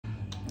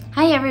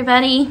Hi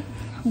everybody.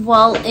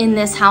 Well, in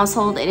this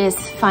household, it is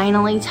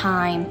finally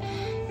time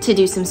to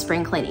do some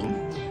spring cleaning,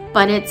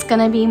 but it's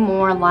gonna be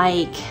more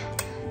like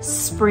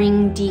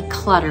spring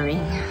decluttering.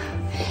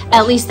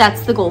 At least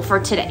that's the goal for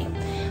today.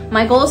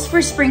 My goals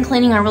for spring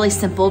cleaning are really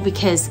simple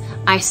because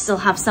I still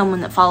have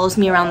someone that follows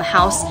me around the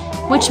house,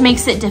 which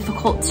makes it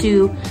difficult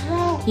to,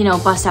 you know,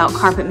 bust out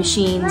carpet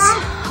machines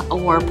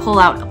or pull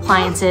out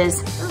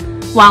appliances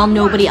while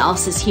nobody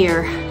else is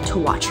here to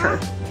watch her.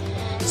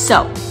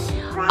 So,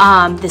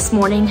 this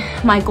morning,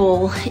 my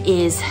goal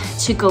is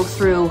to go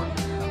through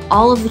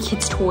all of the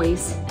kids'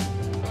 toys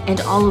and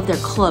all of their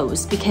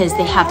clothes because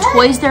they have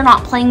toys they're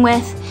not playing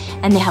with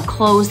and they have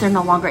clothes they're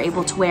no longer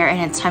able to wear, and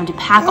it's time to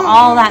pack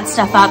all that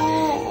stuff up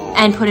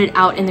and put it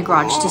out in the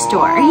garage to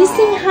store. Are you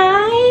saying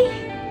hi?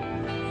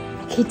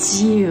 Look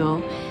at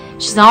you.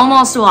 She's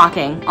almost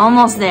walking,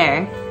 almost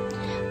there.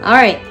 All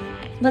right,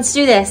 let's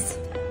do this.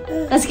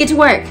 Let's get to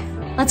work.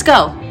 Let's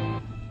go.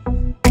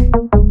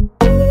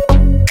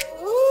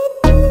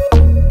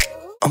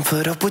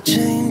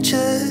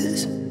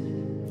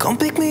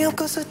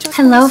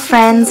 Hello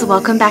friends,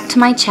 welcome back to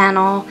my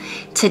channel.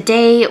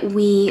 Today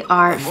we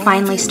are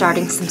finally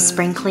starting some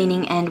spring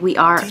cleaning and we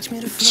are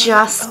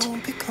just,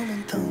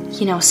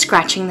 you know,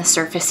 scratching the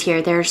surface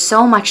here. There's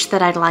so much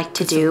that I'd like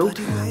to do,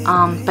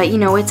 but you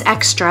know, it's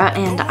extra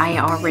and I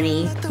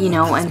already, you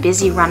know, am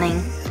busy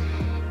running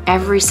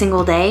every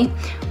single day.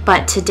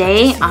 But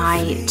today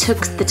I took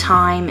the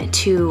time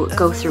to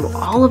go through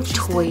all of the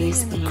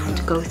toys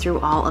and go through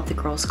all of the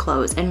girls'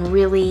 clothes and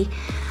really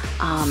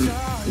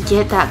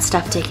get that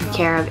stuff taken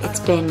care of.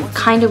 It's been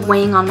kind of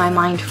weighing on my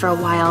mind for a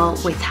while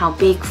with how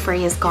big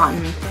Freya's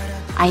gotten.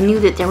 I knew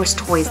that there was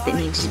toys that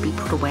needed to be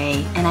put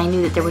away, and I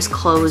knew that there was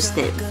clothes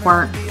that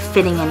weren't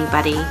fitting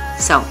anybody.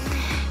 So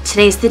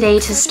today's the day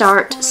to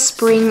start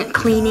spring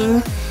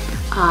cleaning.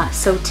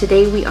 So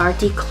today we are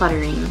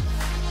decluttering.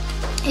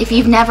 If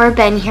you've never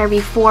been here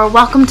before,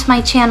 welcome to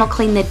my channel,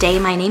 Clean the Day.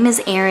 My name is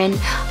Erin.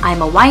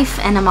 I'm a wife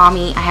and a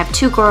mommy. I have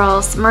two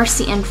girls,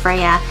 Mercy and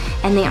Freya,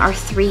 and they are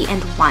 3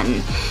 and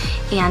 1.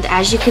 And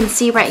as you can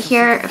see right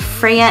here,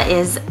 Freya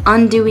is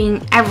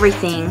undoing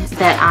everything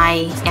that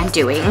I am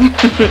doing,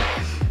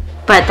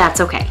 but that's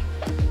okay.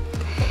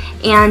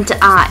 And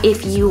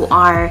if you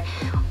are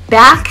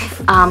back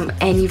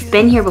and you've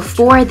been here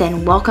before,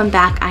 then welcome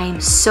back. I am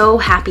so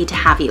happy to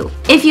have you.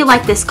 If you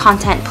like this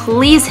content,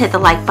 please hit the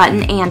like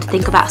button and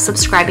think about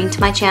subscribing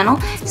to my channel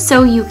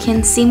so you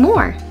can see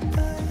more.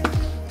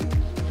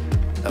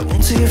 I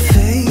won't see your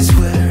face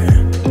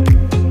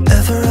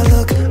wherever I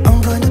look.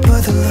 I'm blinded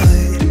by the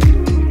light.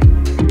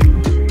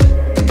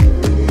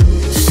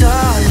 So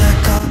let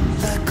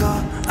go.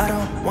 I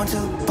don't want to.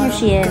 Here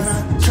she is,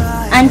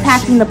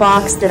 unpacking the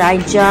box that I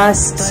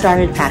just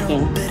started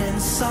packing.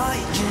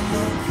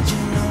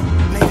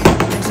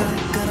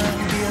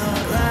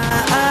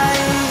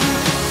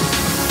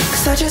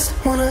 I just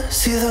wanna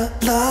see the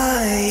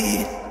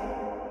light.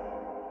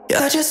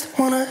 Yeah, I just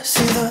wanna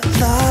see the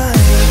light.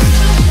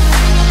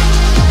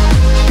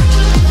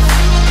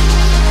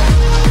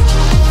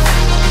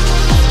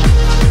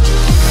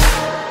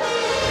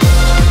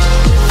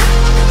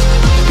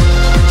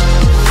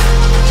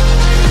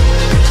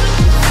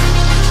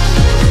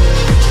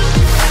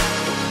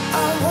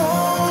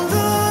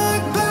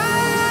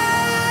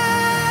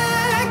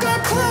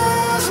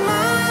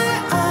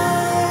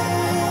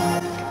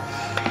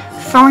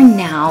 For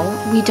now,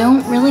 we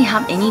don't really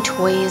have any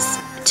toys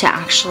to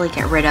actually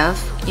get rid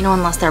of. You know,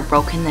 unless they're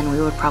broken, then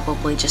we would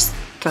probably just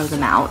throw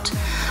them out.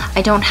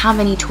 I don't have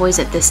any toys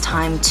at this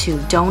time to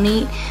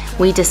donate.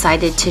 We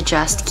decided to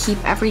just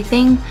keep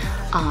everything,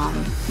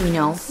 you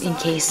know, in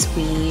case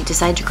we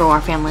decide to grow our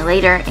family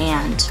later,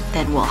 and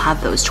then we'll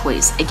have those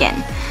toys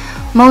again.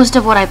 Most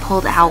of what I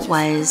pulled out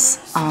was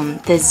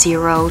the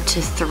 0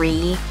 to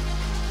 3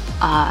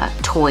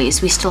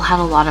 toys. We still had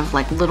a lot of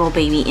like little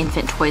baby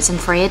infant toys, and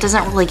Freya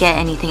doesn't really get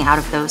anything out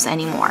of those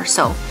anymore,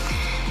 so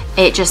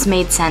it just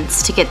made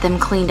sense to get them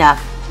cleaned up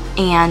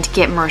and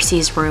get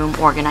Mercy's room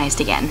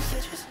organized again.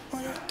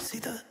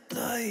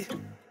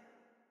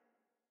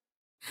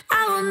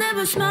 I will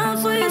never smile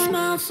for you,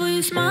 smile for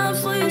you, smile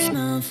for you,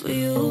 smile for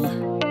you.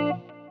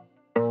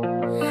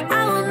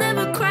 I will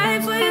never cry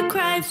for you,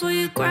 cry for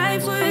you, cry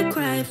for you,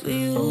 cry for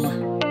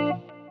you.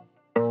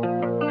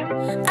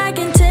 I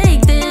can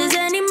take this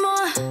anymore.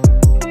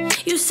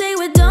 You say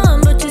we're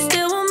done, but you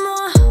still want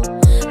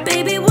more.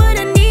 Baby, what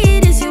I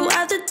need is you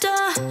out the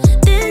door.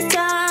 This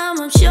time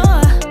I'm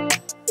sure,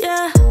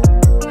 yeah,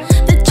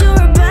 that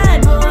you're a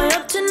bad boy,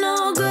 up to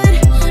no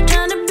good.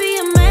 Trying to be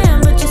a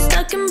man, but you're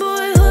stuck in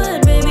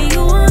boyhood. Baby,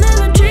 you won't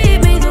ever treat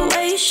me the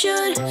way you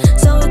should,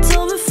 so it's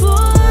over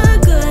for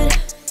good.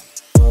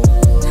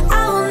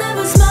 I will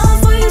never smile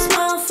for you,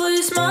 smile for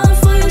you, smile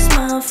for you,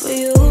 smile for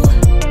you.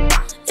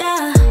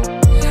 Yeah,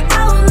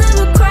 I will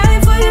never cry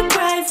for you,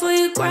 cry for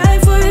you, cry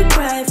for you,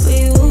 cry for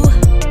you.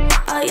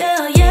 Oh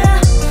yeah, yeah.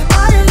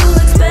 What do you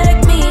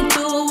expect me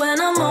to when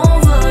I'm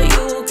over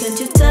you? Can't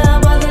you tell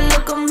by the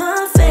look on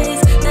my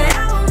face that I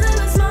will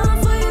never smile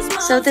for you, smile for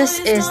you? So this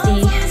is the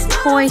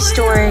toy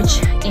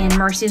storage in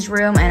Mercy's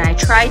room, and I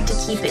tried to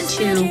keep it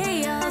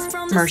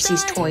to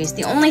Mercy's toys.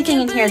 The only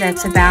thing in here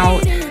that's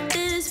about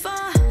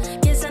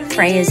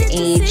Freya's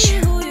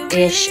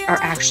age-ish are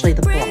actually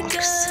the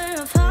blocks.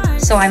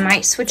 So I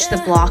might switch the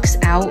blocks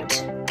out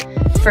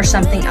for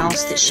something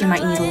else that she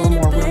might need a little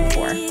more room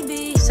for.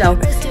 So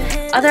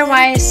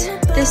otherwise,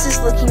 this is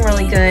looking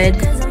really good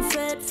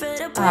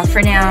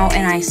for now,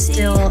 and I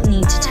still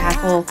need to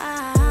tackle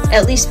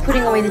at least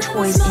putting away the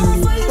toys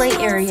in the play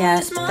area.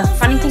 The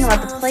funny thing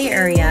about the play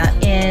area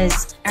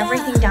is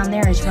everything down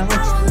there is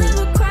relatively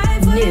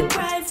new.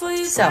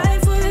 So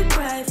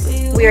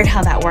weird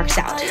how that works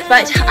out.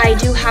 But I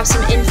do have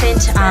some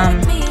infant,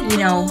 you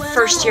know,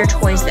 first year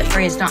toys that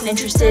Freya's not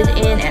interested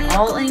in at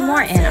all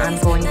anymore, and I'm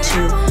going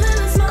to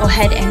go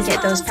ahead and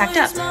get those packed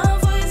up.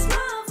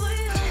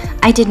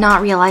 I did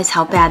not realize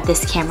how bad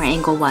this camera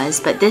angle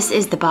was, but this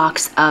is the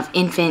box of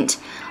infant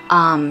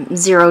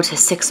 0 to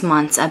 6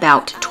 months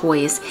about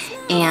toys,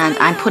 and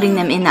I'm putting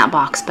them in that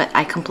box, but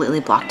I completely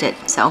blocked it.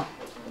 So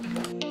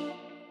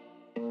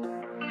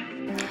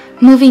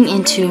moving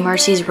into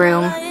Mercy's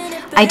room.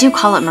 I do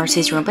call it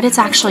Mercy's room, but it's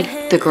actually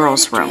the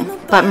girls' room,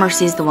 but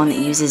Mercy's the one that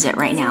uses it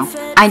right now.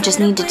 I just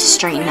needed to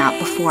straighten up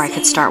before I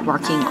could start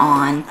working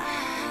on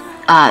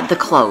the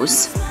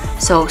clothes.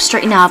 So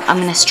straighten up, I'm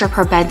going to strip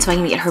her bed so I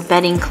can get her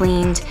bedding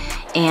cleaned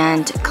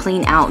and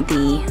clean out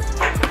the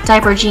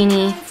diaper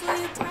genie,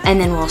 and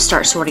then we'll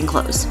start sorting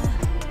clothes.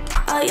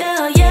 Oh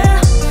yeah,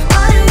 yeah.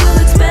 How do you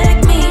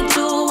expect me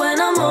to when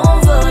I'm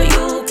over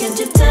you? Can't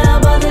you tell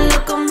by the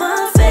look on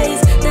my face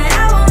that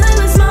I will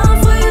never smile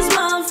for you,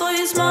 smile for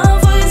you, smile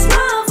for you,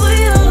 smile for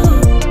you?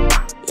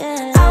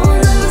 Yeah, I will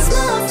never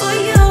smile for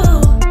you.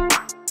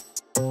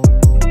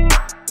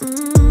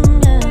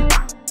 Yeah.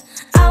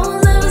 I will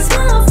never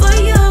smile for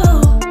you.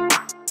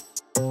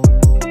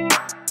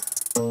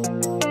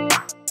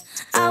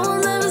 I will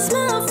never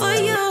smile for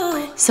you.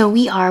 So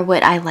we are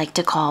what I like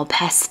to call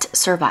pest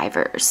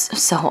survivors.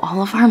 So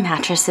all of our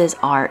mattresses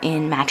are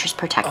in mattress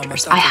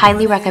protectors. I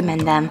highly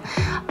recommend them.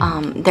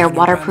 They're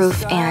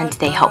waterproof and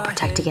they help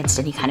protect against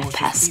any kind of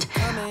pest.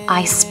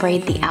 I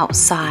sprayed the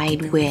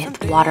outside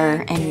with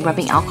water and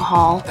rubbing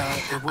alcohol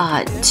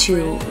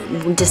to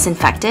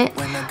disinfect it,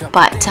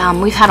 but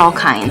we've had all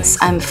kinds.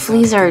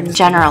 Fleas are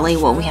generally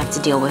what we have to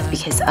deal with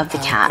because of the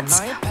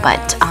cats,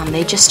 but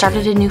they just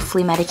started a new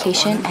flea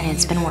medication and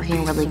it's been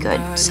working really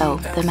good. So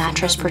the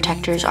mattress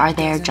protectors are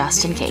there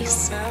just in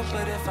case.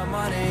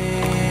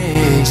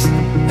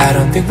 I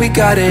don't think we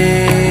got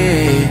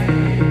it.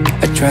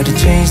 I try to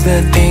change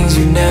the things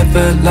you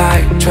never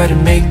liked, try to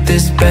make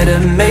this better,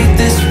 make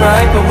this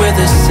right, but we're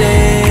the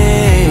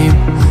same,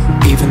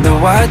 even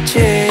though I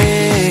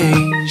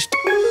changed.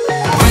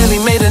 Really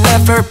made an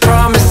effort,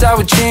 promised I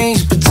would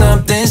change, but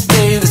something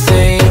stayed the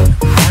same.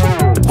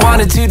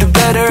 Wanted to do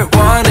better,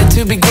 wanted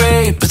to be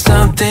great, but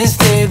something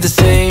stayed the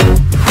same.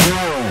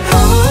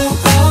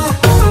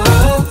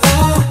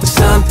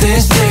 Something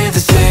stayed the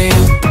same.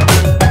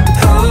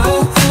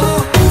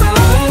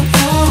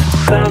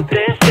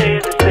 Something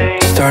stayed the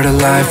same. Start a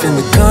life in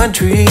the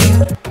country.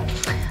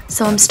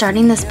 So I'm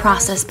starting this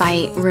process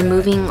by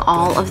removing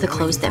all of the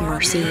clothes that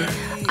Mercy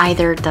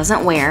either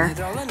doesn't wear,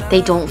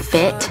 they don't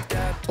fit,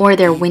 or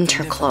they're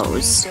winter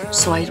clothes.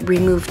 So I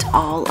removed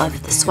all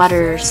of the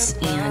sweaters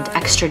and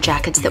extra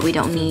jackets that we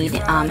don't need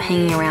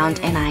hanging around,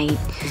 and I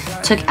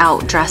took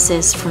out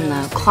dresses from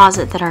the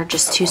closet that are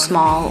just too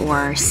small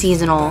or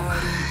seasonal.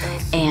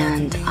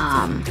 And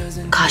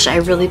gosh, I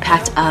really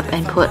packed up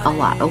and put a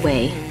lot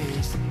away,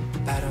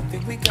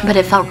 but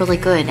it felt really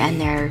good, and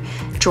their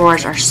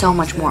drawers are so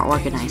much more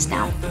organized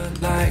now.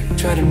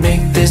 Try to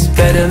make this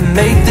better,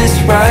 make this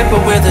right,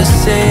 but we're the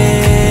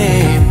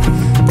same,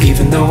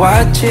 even though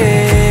I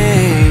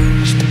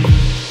changed.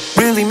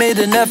 Really made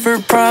an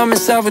effort,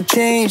 promised I would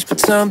change, but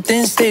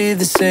something stayed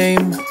the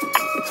same.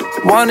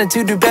 Wanted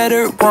to do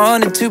better,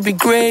 wanted to be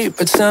great,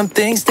 but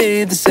something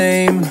stayed the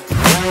same.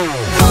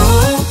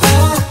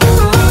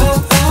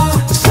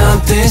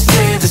 Something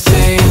stayed the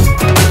same.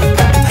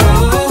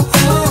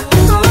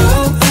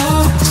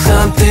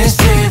 Something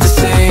stayed the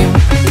same.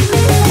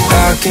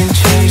 I can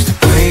change the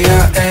way I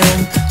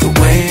am, the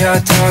way I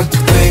talk, the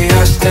way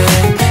I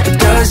stand. It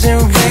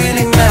doesn't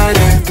really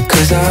matter,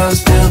 cause I'll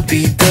still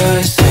be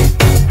the same.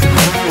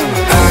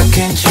 I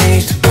can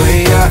change the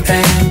way I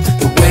am,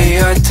 the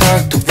way I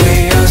talk, the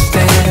way I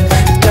stand.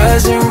 It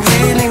doesn't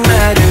really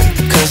matter,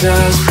 cause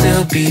I'll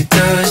still be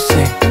the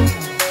same.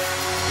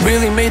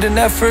 Really made an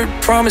effort,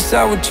 promised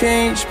I would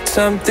change, but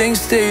some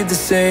things stayed the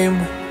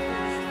same.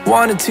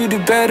 Wanted to do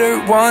better,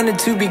 wanted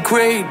to be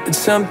great, but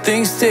some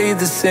things stayed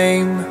the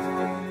same.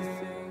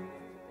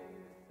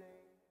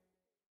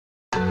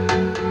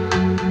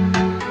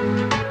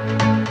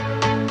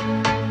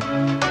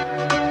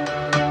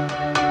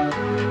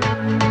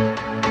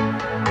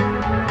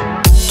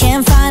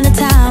 Can't find a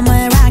time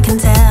where I can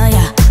tell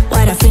ya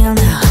what I feel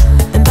now.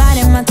 Been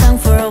biting my tongue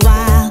for a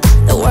while,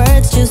 the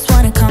words just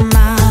wanna come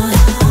out.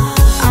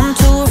 I'm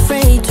too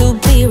afraid to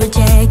be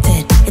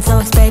rejected, it's so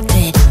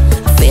expected.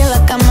 I feel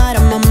like I'm out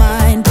of my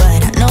mind,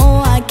 but I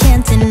know I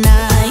can't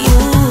deny you.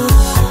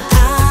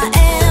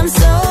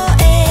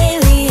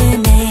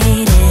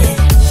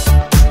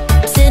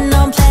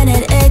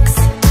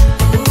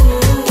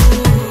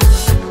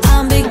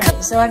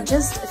 I've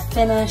just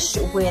finished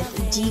with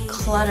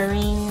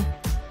decluttering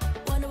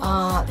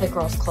the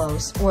girls'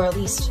 clothes, or at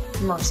least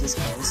Mercy's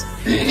clothes.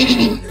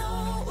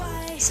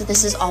 So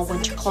this is all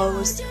winter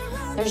clothes.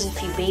 There's a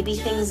few baby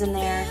things in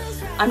there.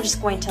 I'm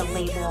just going to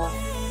label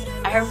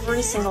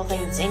every single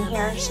thing that's in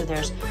here. So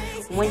there's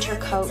winter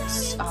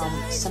coats,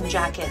 some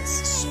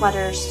jackets,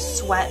 sweaters,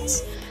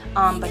 sweats,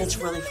 but it's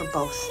really for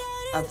both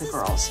of the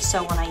girls.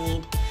 So when I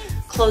need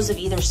clothes of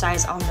either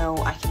size, I'll know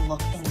I can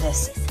look in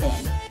this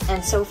bin.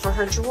 And so for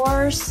her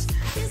drawers,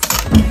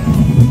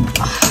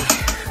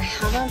 I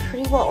have them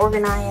pretty well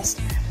organized.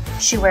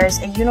 She wears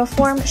a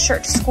uniform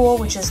shirt to school,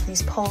 which is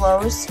these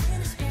polos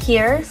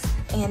here,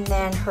 and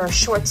then her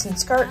shorts and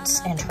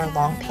skirts and her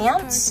long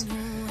pants.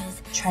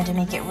 Tried to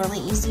make it really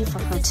easy for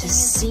her to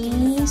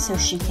see so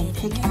she can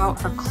pick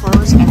out her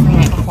clothes every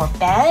night before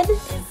bed.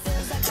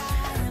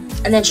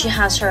 And then she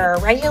has her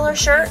regular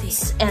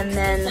shirts, and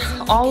then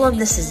all of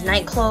this is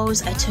night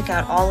clothes. I took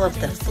out all of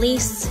the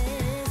fleece.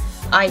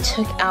 I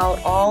took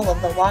out all of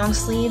the long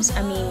sleeves.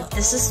 I mean,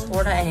 this is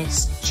Florida and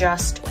it's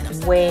just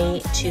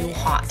way too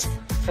hot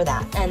for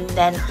that. And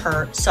then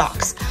her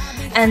socks.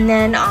 And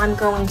then I'm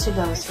going to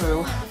go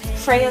through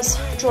Freya's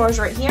drawers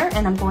right here,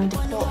 and I'm going to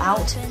pull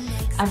out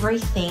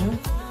everything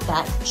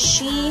that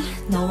she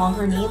no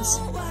longer needs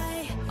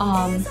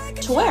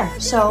to wear.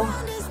 So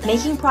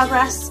making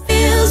progress.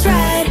 Feels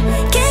right,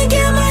 can't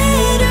get my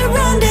head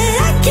around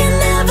it. I can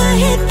never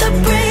hit the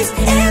brakes.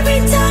 Every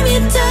time you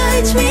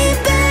touch me,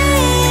 babe,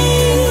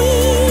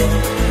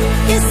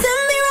 you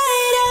send me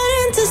right out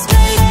into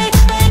space.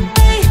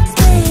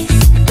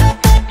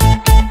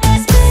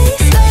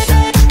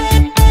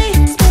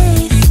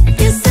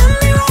 You send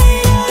me right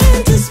out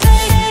into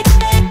space.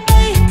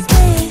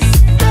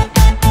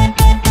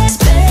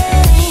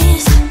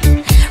 Space,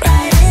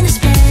 right into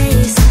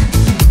space.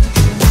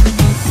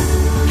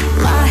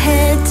 My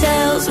head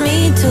tells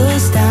me to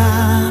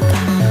stop,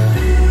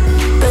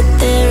 but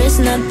there is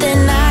nothing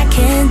I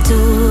can do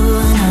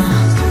now.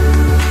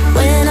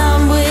 When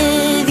I'm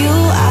with you,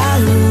 I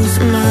lose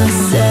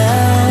myself.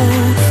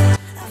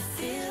 I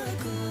feel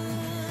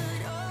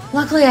good.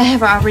 Luckily, I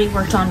have already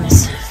worked on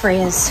Miss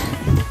Freya's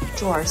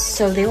drawers,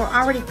 so they were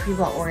already pretty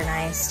well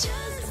organized.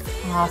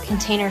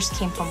 Containers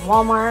came from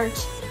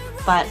Walmart,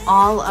 but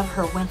all of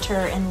her winter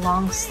and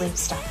long sleeve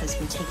stuff has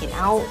been taken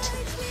out.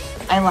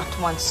 I left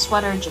one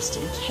sweater just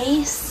in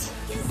case.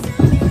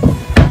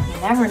 You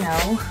never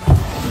know.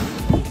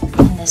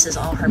 And this is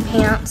all her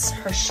pants,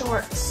 her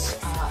shorts,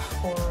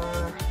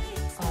 her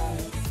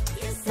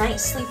night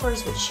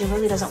sleepers, which she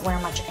really doesn't wear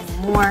much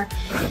anymore,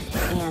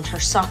 and her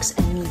socks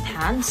and knee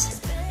pads.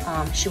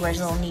 She wears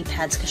little knee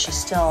pads because she's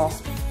still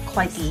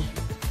quite the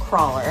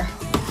crawler.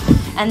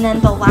 And then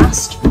the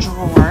last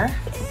drawer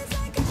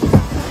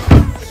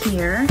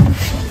here,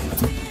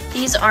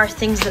 these are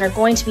things that are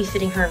going to be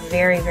fitting her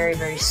very, very,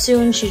 very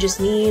soon. She just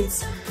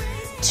needs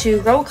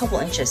to grow a couple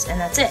inches, and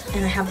that's it.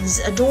 And I have these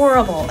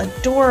adorable,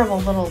 adorable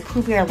little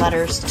Pooh Bear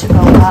letters to go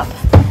up,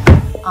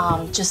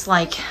 just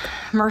like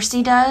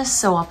Mercy does.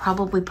 So I'll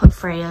probably put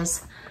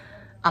Freya's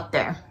up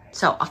there.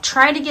 So I'll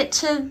try to get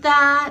to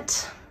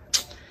that.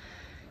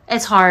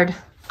 It's hard.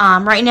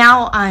 Right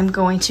now, I'm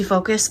going to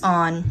focus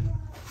on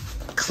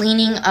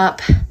cleaning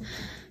up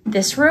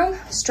this room,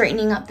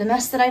 straightening up the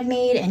mess that I've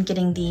made, and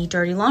getting the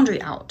dirty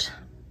laundry out.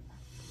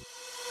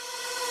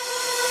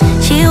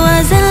 She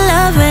was in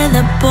love with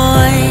a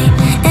boy,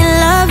 in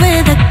love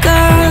with a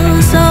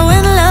girl, so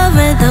in love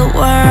with the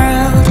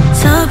world,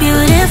 so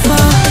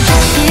beautiful.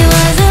 She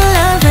was in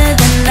love with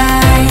the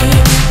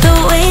night, the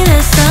way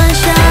the sun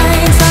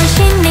shines. All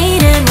she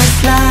needed was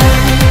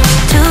love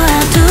to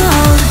have to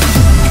hold,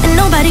 and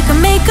nobody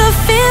could make her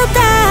feel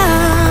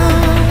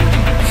down.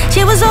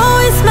 She was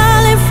always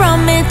smiling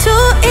from ear to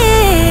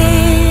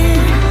ear,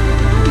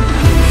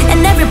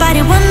 and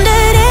everybody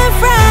wondered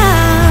if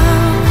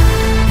round,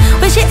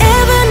 would she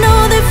ever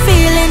know the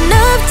feeling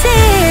of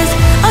tears?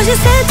 Oh, she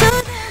said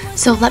to.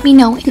 So let me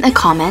know in the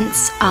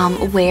comments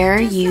where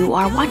you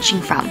are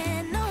watching from.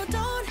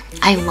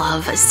 I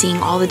love seeing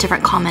all the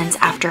different comments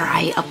after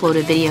I upload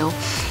a video,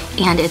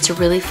 and it's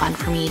really fun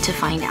for me to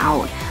find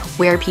out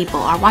where people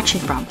are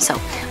watching from. So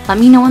let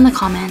me know in the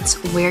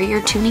comments where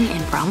you're tuning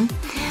in from.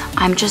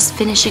 I'm just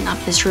finishing up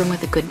this room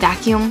with a good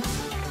vacuum.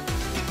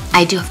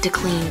 I do have to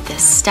clean the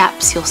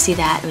steps. You'll see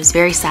that. It was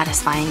very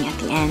satisfying at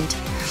the end.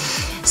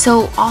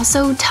 So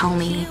also tell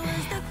me,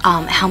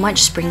 how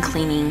much spring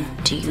cleaning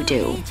do you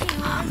do?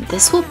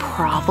 This will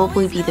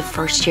probably be the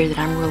first year that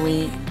I'm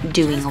really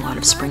doing a lot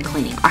of spring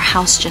cleaning. Our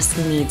house just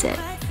needs it.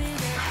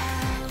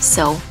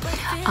 So,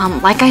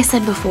 like I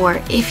said before,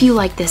 if you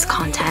like this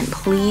content,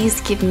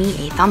 please give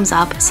me a thumbs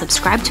up.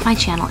 Subscribe to my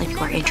channel if you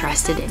are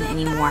interested in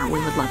any more. We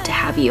would love to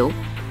have you.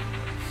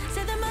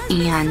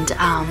 And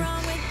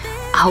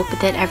I hope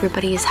that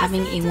everybody is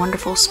having a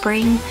wonderful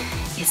spring.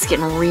 It's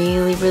getting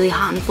really, really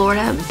hot in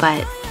Florida,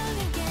 but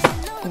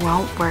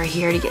well, we're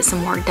here to get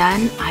some work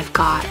done. I've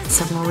got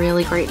some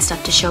really great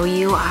stuff to show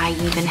you. I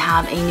even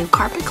have a new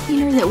carpet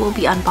cleaner that we'll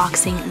be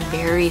unboxing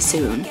very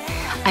soon.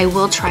 I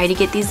will try to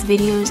get these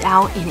videos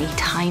out in a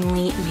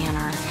timely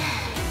manner.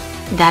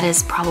 That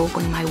is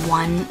probably my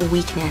one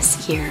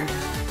weakness here,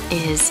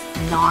 is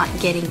not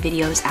getting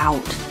videos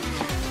out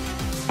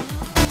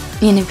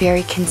in a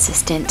very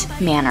consistent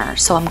manner.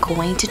 So I'm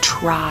going to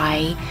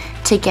try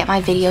to get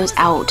my videos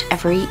out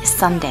every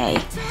Sunday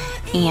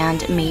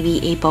and maybe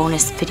a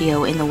bonus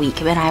video in the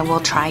week. And I will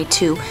try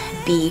to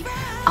be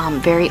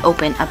very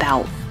open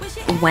about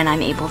when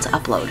I'm able to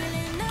upload.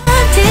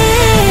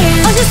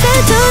 All you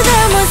said to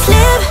them was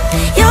live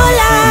your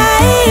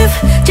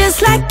life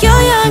just like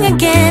you're young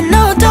again.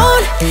 No,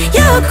 don't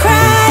you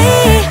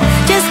cry,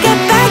 just get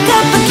back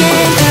up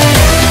again.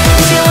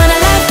 If you wanna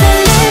laugh, then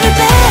live it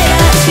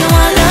better. If you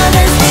want love,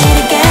 then stay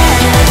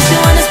together. If you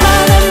wanna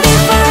smile, then be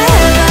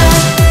forever.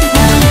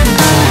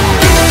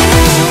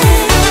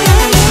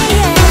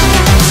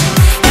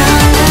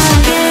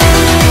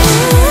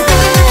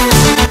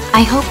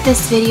 I hope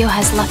this video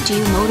has left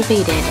you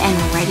motivated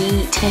and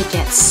ready to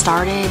get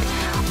started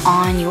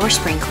on your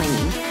spring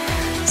cleaning.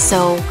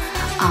 So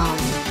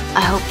I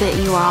hope that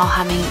you are all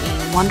having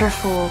a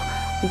wonderful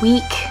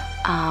week.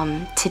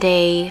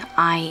 Today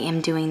I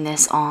am doing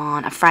this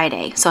on a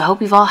Friday, so I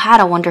hope you've all had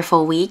a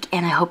wonderful week,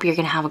 and I hope you're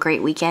gonna have a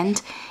great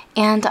weekend,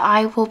 and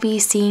I will be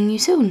seeing you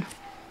soon.